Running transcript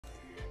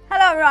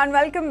Hello everyone,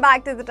 welcome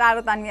back to the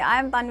Tarot Tanvi. I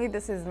am Tanvi,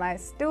 this is my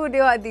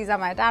studio, these are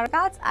my tarot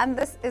cards, and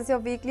this is your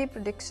weekly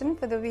prediction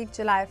for the week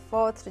July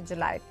 4th to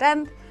July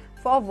 10th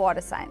for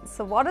water signs.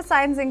 So water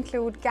signs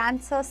include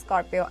Cancer,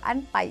 Scorpio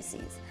and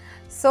Pisces.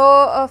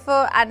 So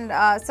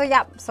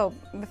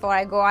before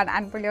I go on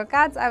and pull your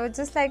cards, I would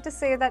just like to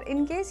say that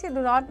in case you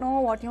do not know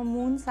what your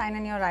moon sign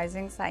and your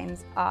rising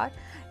signs are,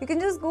 you can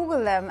just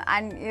Google them,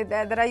 and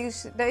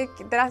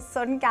there are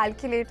certain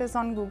calculators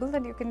on Google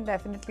that you can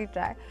definitely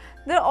try.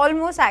 They're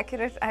almost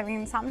accurate. I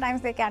mean,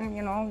 sometimes they can,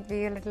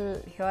 be a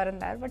little here and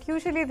there, but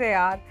usually they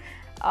are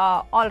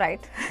all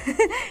right.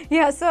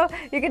 Yeah, so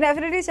you can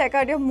definitely check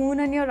out your moon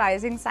and your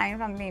rising sign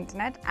from the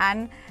internet,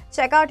 and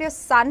check out your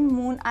sun,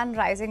 moon and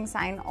rising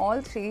sign,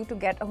 all three, to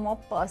get a more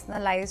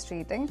personalized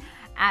reading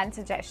and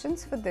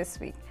suggestions for this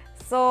week.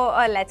 So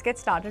let's get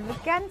started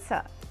with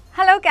Cancer.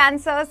 Hello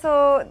Cancer,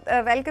 so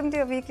welcome to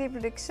your weekly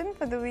prediction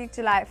for the week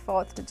July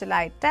 4th to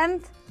July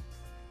 10th.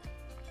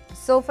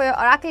 So for your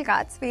oracle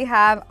cards, we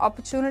have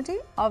opportunity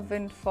or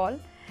windfall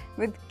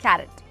with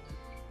carrot.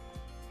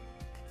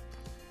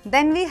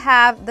 Then we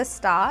have the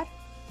star,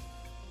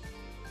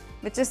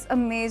 which is a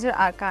major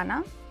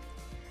arcana.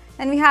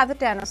 Then we have the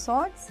 10 of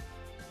swords,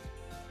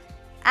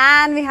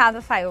 and we have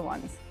the 5 of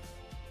wands.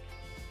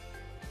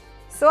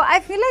 So I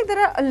feel like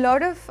there are a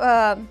lot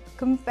of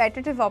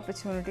competitive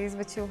opportunities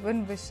which you've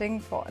been wishing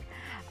for.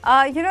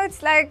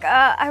 It's like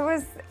I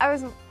was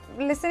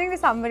listening to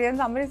somebody, and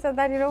somebody said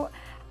that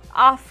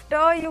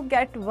after you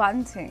get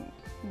one thing,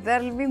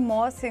 there will be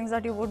more things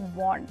that you would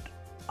want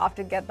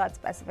after you get that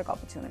specific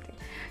opportunity.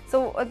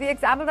 So the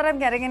example that I'm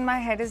getting in my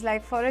head is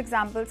like, for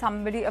example,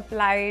 somebody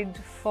applied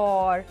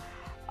for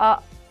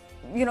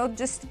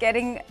just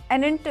getting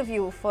an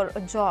interview for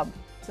a job.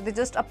 So they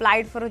just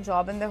applied for a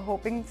job and they're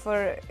hoping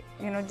for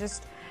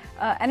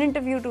an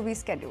interview to be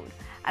scheduled,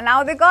 and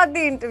now they got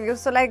the interview.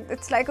 So like,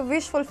 it's like a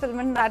wish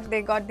fulfillment that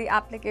they got the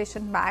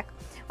application back,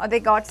 or they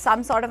got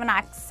some sort of an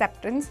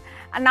acceptance,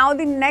 and now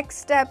the next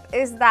step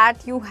is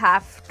that you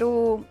have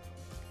to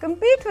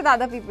compete with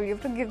other people, you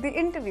have to give the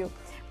interview.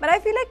 But I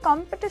feel like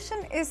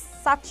competition is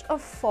such a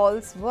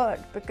false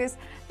word, because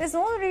there's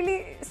no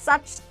really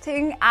such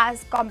thing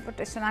as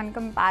competition and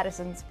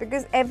comparisons,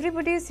 because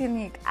everybody is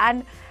unique.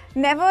 And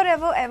never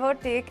ever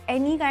take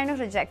any kind of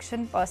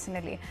rejection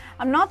personally.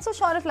 I'm not so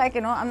sure if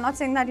I'm not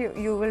saying that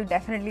you will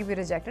definitely be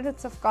rejected.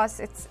 It's of course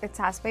it's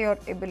as per your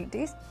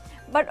abilities,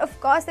 but of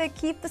course I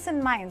keep this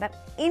in mind that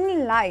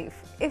in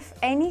life, if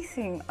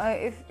anything,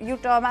 if you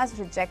term as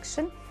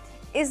rejection,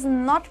 is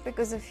not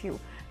because of you.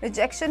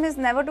 Rejection is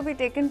never to be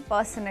taken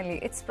personally.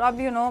 It's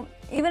probably,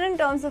 even in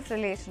terms of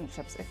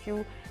relationships,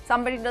 if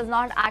somebody does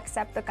not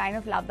accept the kind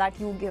of love that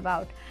you give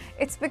out,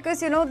 it's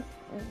because,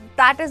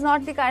 that is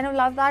not the kind of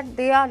love that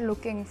they are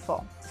looking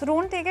for. So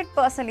don't take it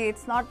personally.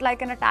 It's not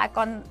like an attack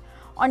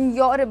on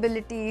your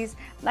abilities,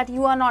 that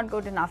you are not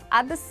good enough.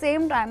 At the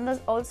same time,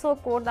 there's also a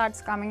quote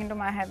that's coming into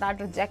my head,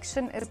 that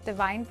rejection is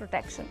divine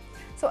protection.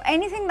 So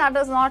anything that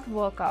does not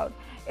work out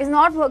is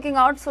not working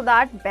out so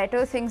that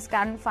better things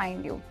can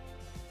find you.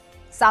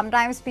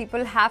 Sometimes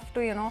people have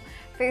to,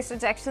 face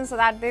rejection so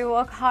that they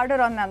work harder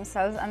on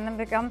themselves and then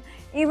become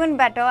even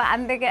better,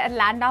 and they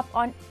land up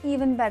on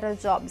even better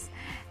jobs.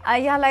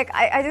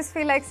 I just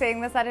feel like saying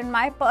this, that in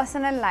my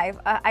personal life,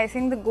 I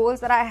think the goals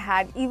that I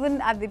had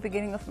even at the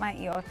beginning of my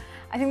year,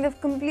 I think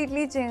they've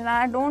completely changed, and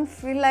I don't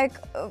feel like,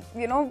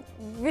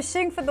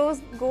 wishing for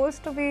those goals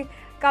to be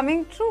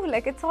coming true.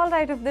 Like, it's all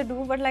right if they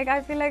do, but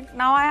I feel like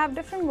now I have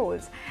different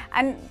goals,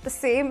 and the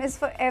same is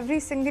for every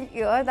single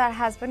year that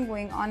has been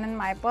going on in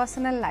my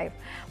personal life.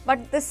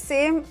 But the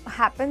same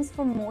happens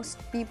for most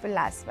people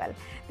as well.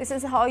 This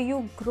is how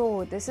you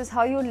grow. This is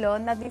how you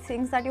learn that the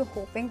things that you're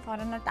hoping for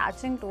and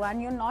attaching to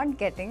and you're not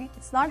getting,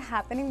 it's not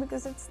happening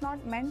because it's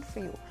not meant for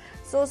you.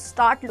 So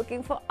start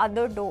looking for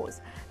other doors.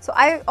 So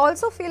I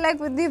also feel like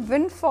with the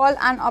windfall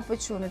and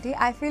opportunity,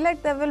 I feel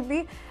like there will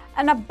be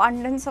an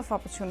abundance of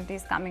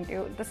opportunities coming to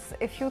you.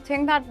 If you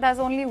think that there's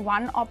only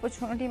one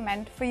opportunity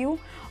meant for you,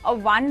 or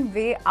one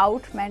way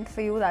out meant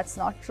for you, that's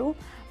not true.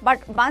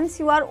 But once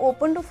you are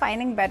open to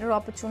finding better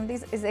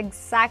opportunities, is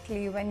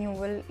exactly when you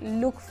will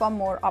look for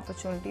more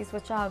opportunities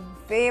which are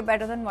way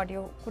better than what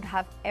you could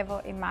have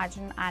ever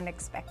imagined and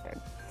expected.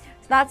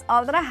 So that's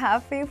all that I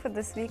have for you for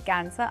this week,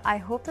 Cancer. I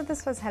hope that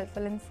this was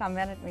helpful in some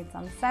way and it made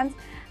some sense.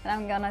 And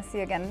I'm gonna see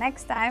you again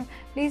next time.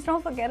 Please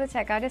don't forget to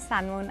check out your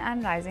sun, moon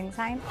and rising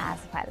sign as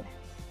well.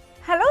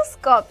 Hello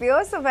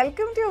Scorpio, so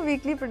welcome to your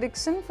weekly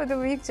prediction for the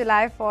week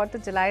July 4th to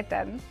July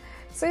 10th.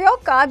 So your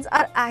cards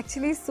are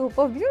actually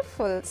super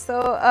beautiful.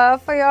 So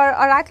for your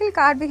oracle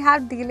card, we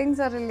have dealings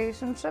or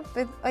relationship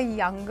with a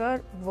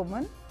younger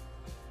woman.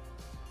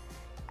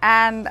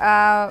 And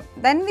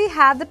then we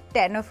have the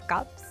 10 of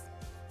cups.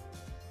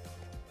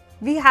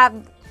 We have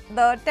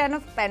the 10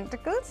 of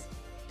pentacles.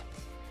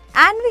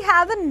 And we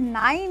have the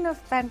 9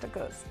 of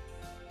pentacles.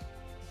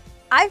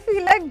 I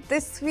feel like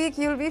this week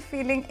you'll be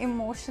feeling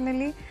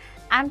emotionally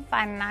and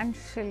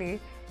financially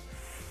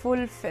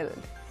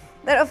fulfilled.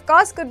 There of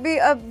course could be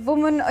a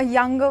woman, a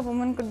younger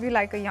woman, could be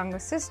like a younger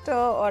sister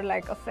or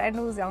like a friend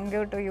who's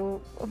younger to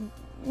you,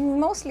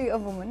 mostly a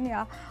woman,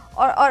 yeah,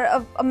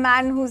 or a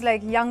man who's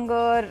like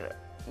younger,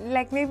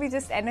 like maybe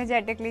just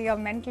energetically or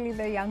mentally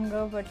they're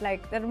younger, but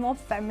like they're more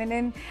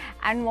feminine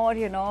and more,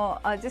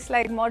 just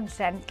like more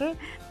gentle.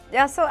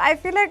 Yeah, so I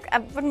feel like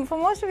for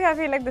most of you, I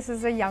feel like this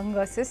is a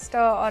younger sister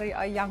or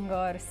a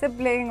younger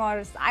sibling,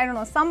 or I don't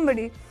know,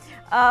 somebody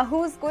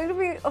who's going to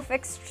be of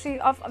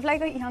extreme, of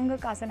like a younger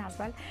cousin as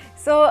well.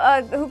 So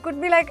who could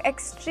be like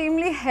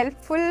extremely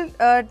helpful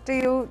to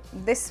you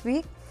this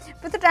week.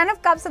 With the 10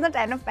 of Cups and the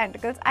 10 of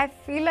Pentacles, I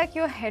feel like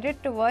you're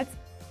headed towards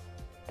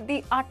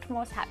the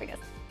utmost happiness.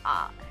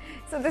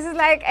 So this is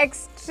like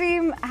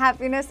extreme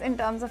happiness in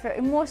terms of your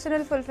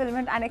emotional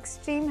fulfillment and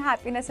extreme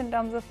happiness in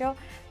terms of your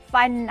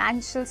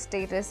financial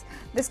status.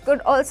 This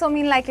could also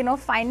mean like,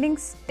 finding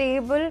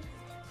stable,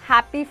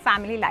 happy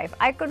family life.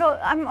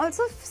 I'm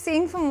also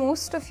seeing for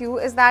most of you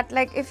is that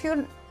like if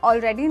you're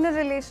already in a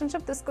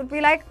relationship, this could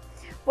be like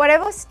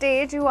whatever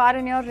stage you are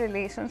in your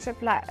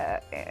relationship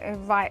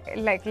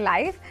like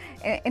life,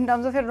 in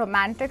terms of your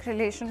romantic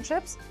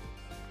relationships,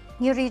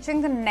 you're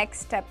reaching the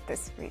next step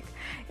this week.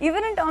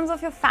 Even in terms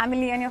of your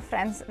family and your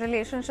friends,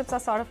 relationships are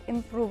sort of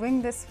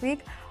improving this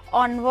week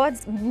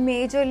onwards,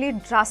 majorly,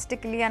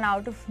 drastically, and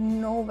out of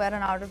nowhere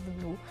and out of the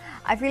blue.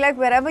 I feel like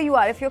wherever you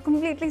are, if you're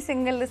completely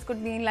single, this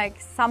could mean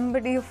like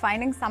you're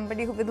finding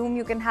somebody with whom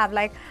you can have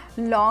like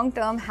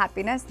long-term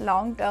happiness,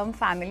 long-term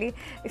family.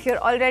 If you're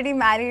already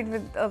married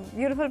with a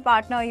beautiful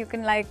partner, you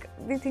can like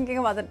be thinking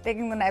about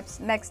taking the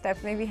next step,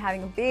 maybe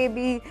having a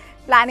baby,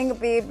 planning a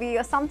baby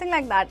or something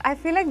like that. I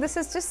feel like this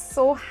is just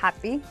so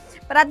happy.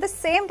 But at the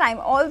same time,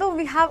 although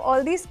we have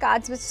all these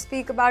cards which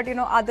speak about,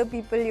 other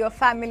people, your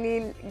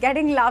family,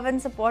 getting love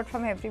and support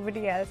from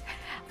everybody else,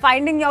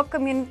 finding your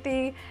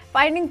community,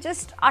 finding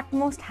just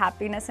utmost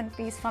happiness and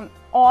peace from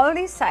all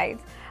these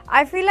sides,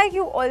 I feel like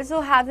you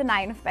also have the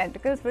 9 of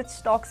Pentacles, which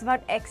talks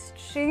about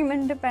extreme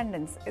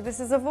independence. This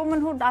is a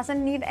woman who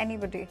doesn't need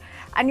anybody,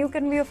 and you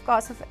can be of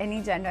course of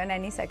any gender and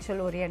any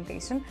sexual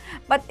orientation.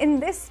 But in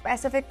this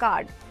specific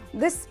card,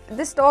 this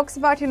talks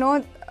about,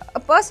 a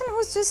person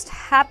who's just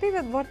happy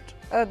with what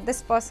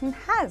this person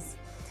has.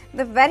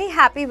 They're very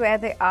happy where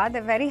they are,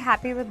 they're very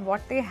happy with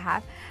what they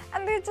have,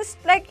 and they're just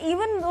like,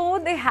 even though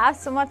they have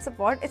so much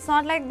support, it's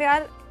not like they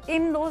are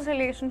in those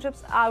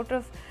relationships out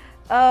of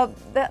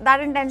that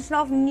intention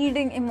of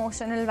needing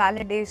emotional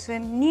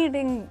validation,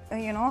 needing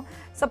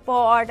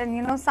support,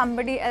 and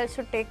somebody else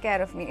should take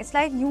care of me. It's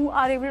like you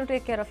are able to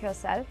take care of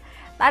yourself.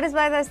 That is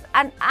why there's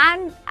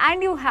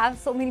and you have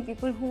so many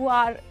people who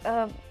are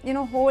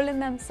whole in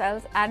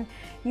themselves, and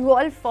you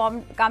all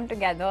come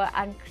together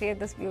and create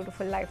this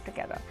beautiful life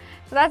together.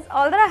 So that's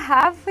all that I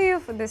have for you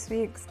for this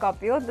week,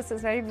 Scorpio. This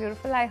is very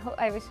beautiful.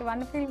 I wish you a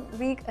wonderful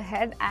week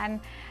ahead, and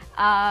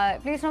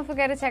please don't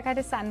forget to check out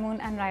your sun,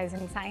 moon and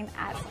rising sign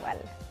as well.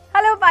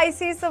 Hello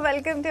Pisces, so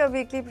welcome to your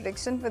weekly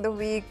prediction for the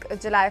week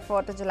July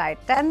 4th to July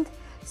 10th.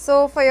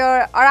 So for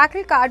your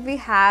oracle card, we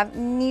have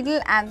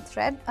needle and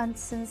thread. A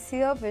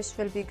sincere wish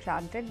will be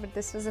granted, but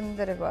this was in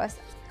the reverse.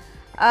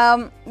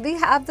 We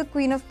have the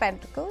Queen of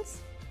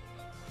Pentacles,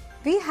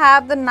 we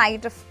have the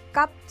Knight of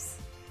Cups,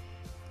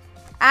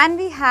 and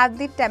we have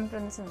the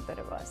Temperance in the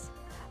reverse.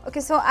 Okay,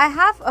 so I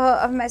have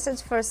a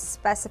message for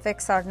specific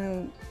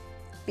certain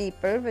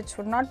people, which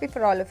would not be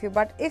for all of you,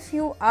 but if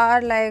you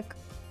are like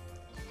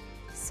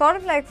sort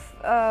of like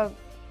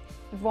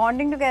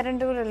wanting to get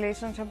into a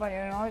relationship,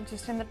 or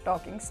just in the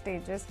talking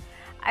stages,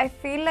 I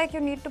feel like you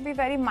need to be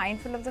very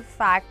mindful of the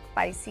fact,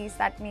 Pisces,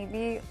 that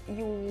maybe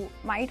you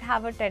might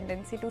have a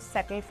tendency to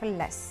settle for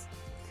less.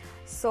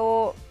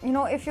 So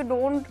if you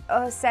don't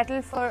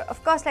settle for,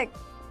 of course, like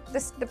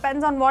this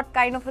depends on what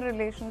kind of a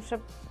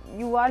relationship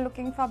you are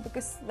looking for,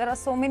 because there are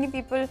so many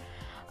people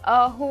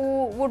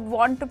who would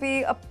want to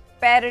be a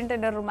parent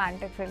in a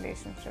romantic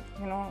relationship.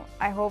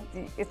 I hope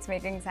it's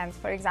making sense.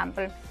 For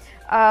example,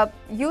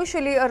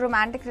 usually a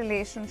romantic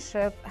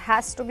relationship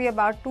has to be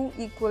about two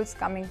equals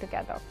coming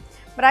together,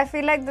 but I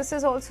feel like this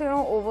is also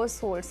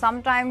oversold.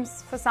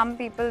 Sometimes for some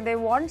people, they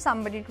want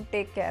somebody to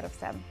take care of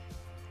them,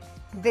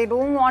 they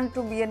don't want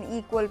to be an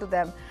equal to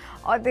them,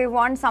 or they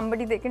want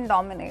somebody they can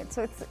dominate.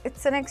 So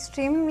it's an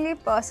extremely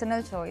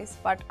personal choice.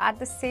 But at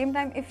the same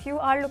time, if you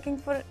are looking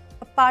for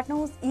a partner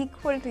who's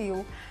equal to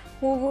you,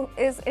 who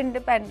is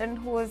independent,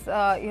 who is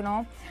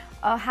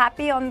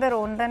happy on their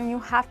own, then you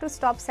have to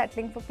stop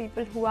settling for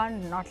people who are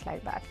not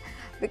like that.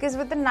 Because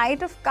with the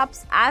Knight of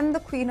Cups and the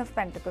Queen of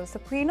Pentacles, the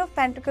Queen of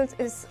Pentacles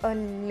is a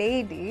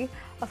lady.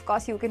 Of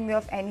course, you can be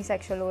of any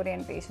sexual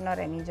orientation or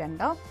any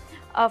gender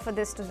for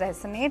this to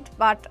resonate.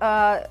 But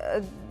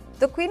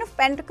the Queen of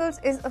Pentacles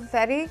is a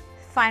very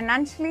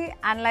financially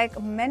and like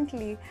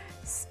mentally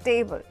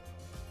stable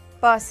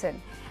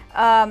person.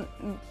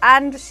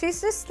 And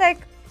she's just like,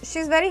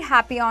 she's very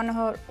happy on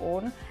her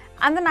own.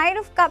 And the Knight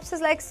of Cups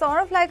is like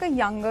sort of like a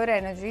younger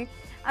energy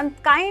and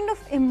kind of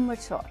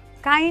immature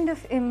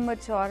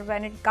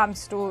when it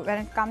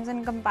comes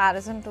in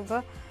comparison to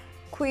the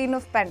Queen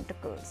of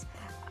Pentacles.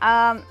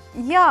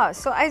 Yeah,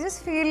 so I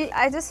just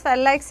felt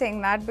like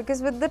saying that,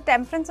 because with the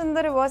temperance in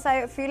the reverse,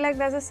 I feel like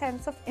there's a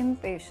sense of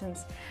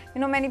impatience.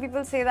 Many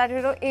people say that,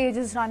 age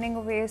is running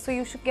away, so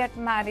you should get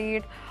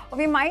married. Or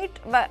we might,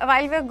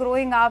 while we're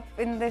growing up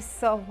in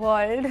this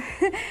world,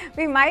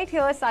 we might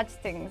hear such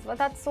things, but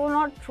that's so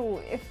not true.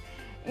 If,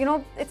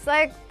 it's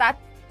like that,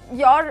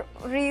 your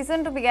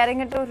reason to be getting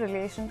into a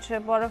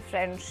relationship or a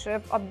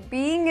friendship, or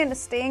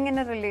staying in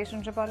a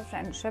relationship or a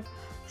friendship,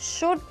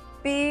 should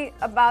be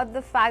about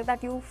the fact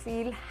that you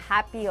feel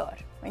happier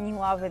when you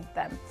are with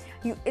them.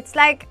 It's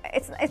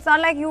not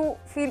like you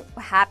feel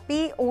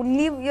happy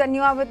only when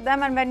you are with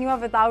them, and when you are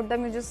without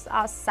them you just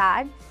are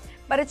sad.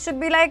 But it should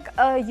be like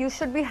you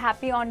should be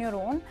happy on your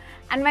own,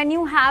 and when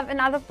you have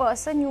another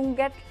person,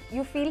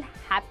 you feel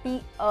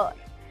happier.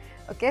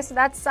 Okay, so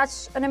that's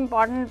such an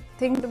important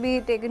thing to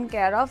be taken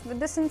care of. With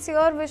the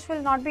sincere wish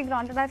will not be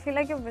granted, I feel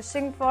like you're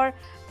wishing for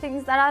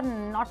things that are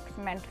not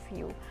meant for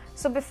you.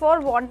 So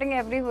before wanting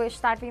every wish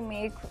that we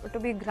make to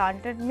be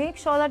granted, make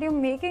sure that you're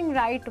making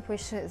right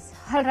wishes.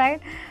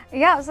 Alright?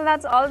 Yeah, so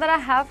that's all that I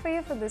have for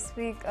you for this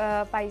week,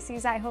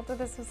 Pisces. I hope that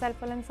this was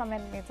helpful and some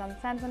it made some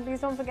sense. And please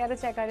don't forget to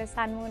check out your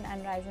sun, moon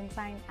and rising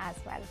sign as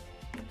well.